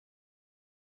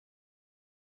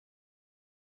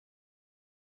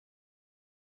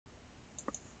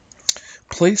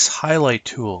Place highlight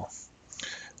tool.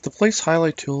 The place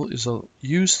highlight tool is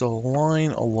used to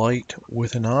align a light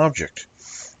with an object.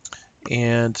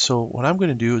 And so what I'm going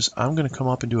to do is I'm going to come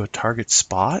up and do a target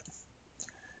spot,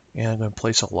 and I'm going to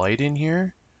place a light in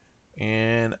here,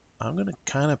 and I'm going to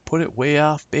kind of put it way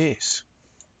off base.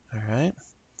 All right,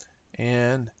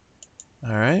 and all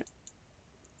right,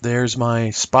 there's my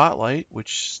spotlight,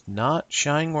 which is not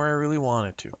shining where I really want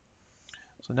it to.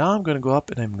 So now I'm going to go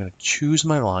up and I'm going to choose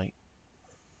my light.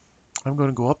 I'm going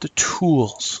to go up to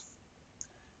Tools.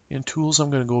 In Tools, I'm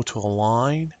going to go to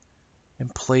Align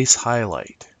and Place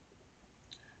Highlight.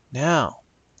 Now,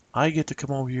 I get to come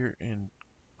over here and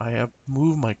I have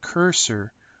moved my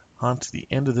cursor onto the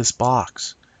end of this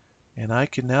box. And I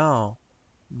can now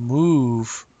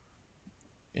move,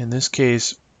 in this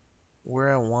case,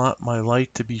 where I want my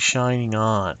light to be shining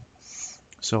on.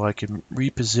 So I can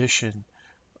reposition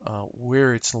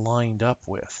where it's lined up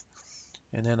with.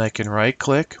 And then I can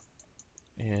right-click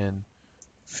and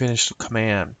finish the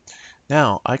command.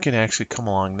 Now I can actually come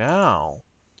along now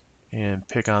and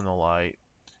pick on the light,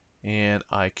 and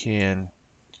I can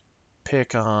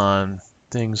pick on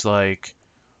things like,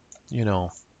 you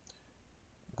know,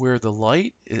 where the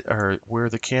light or where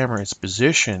the camera is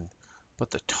positioned,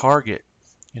 but the target,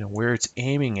 you know, where it's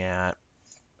aiming at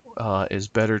is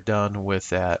better done with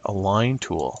that align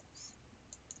tool.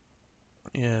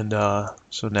 And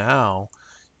so now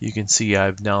you can see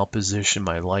I've now positioned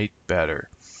my light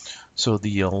better. So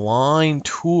the align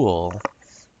tool,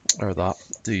 or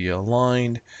the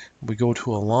align, we go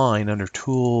to align under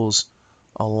tools,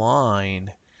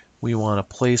 align, we want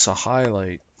to place a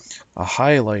highlight. A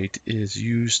highlight is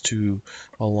used to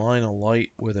align a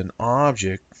light with an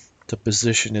object to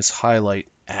position its highlight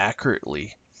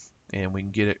accurately, and we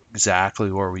can get it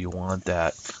exactly where we want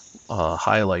that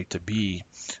highlight to be.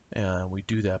 And we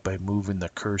do that by moving the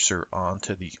cursor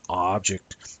onto the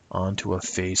object, onto a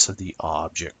face of the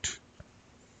object.